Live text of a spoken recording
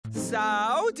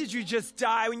So, did you just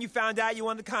die when you found out you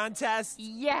won the contest?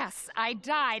 Yes, I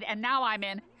died, and now I'm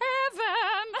in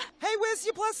heaven. Hey, where's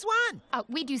your +1?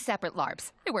 We do separate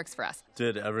LARPs. It works for us.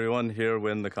 Did everyone here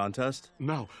win the contest?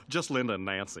 No, just Linda and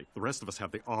Nancy. The rest of us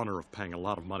have the honor of paying a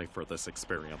lot of money for this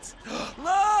experience.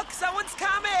 Look, someone's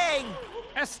coming!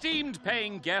 Esteemed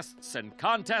paying guests and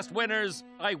contest winners,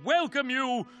 I welcome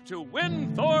you to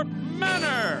Winthorpe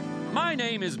Manor! My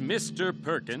name is Mr.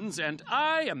 Perkins, and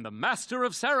I am the Master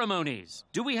of Ceremonies.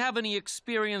 Do we have any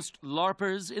experienced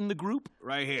LARPers in the group?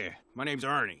 Right here. My name's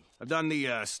Ernie. I've done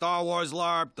the Star Wars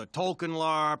LARP, the Tolkien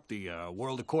LARP, the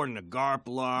World According to Garp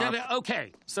LARP.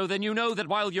 Okay, so then you know that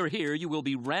while you're here, you will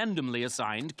be randomly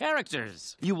assigned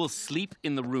characters. You will sleep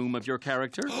in the room of your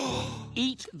character,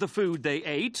 eat the food they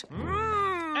ate,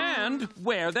 and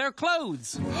wear their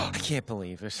clothes. I can't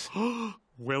believe it.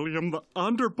 William the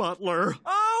Underbutler.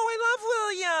 Oh, I love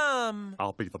William!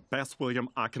 I'll be the best William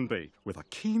I can be, with a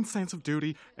keen sense of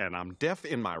duty, and I'm deaf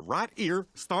in my right ear,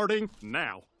 starting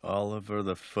now. Oliver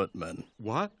the Footman.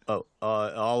 What? Oh,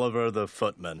 Oliver the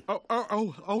Footman.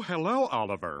 Oh, hello,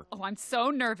 Oliver. Oh, I'm so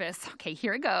nervous. Okay,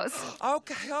 here it goes.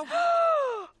 Okay,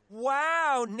 oh.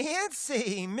 Wow,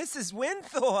 Nancy, Mrs.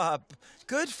 Winthorpe.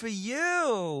 Good for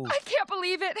you. I can't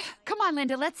believe it. Come on,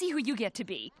 Linda, let's see who you get to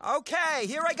be. Okay,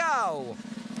 here I go.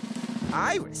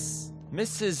 Iris,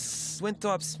 Mrs.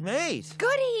 Winthorpe's maid.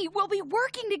 Goody, we'll be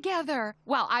working together.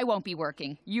 Well, I won't be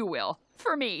working. You will.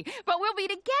 For me. But we'll be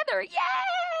together. Yay!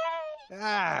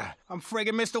 I'm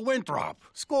friggin' Mr. Winthrop.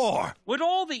 Score! Would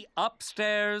all the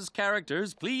upstairs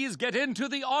characters please get into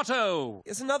the auto?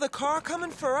 Is another car coming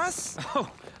for us?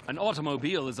 Oh, an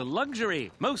automobile is a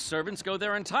luxury. Most servants go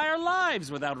their entire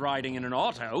lives without riding in an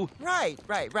auto. Right,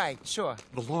 sure.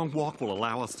 The long walk will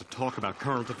allow us to talk about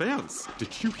current events.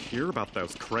 Did you hear about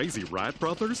those crazy Wright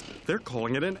brothers? They're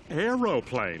calling it an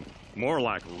aeroplane. More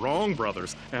like Wrong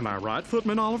Brothers. Am I right,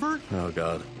 Footman Oliver? Oh,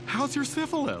 God. How's your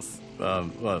syphilis?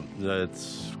 Well,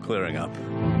 it's clearing up.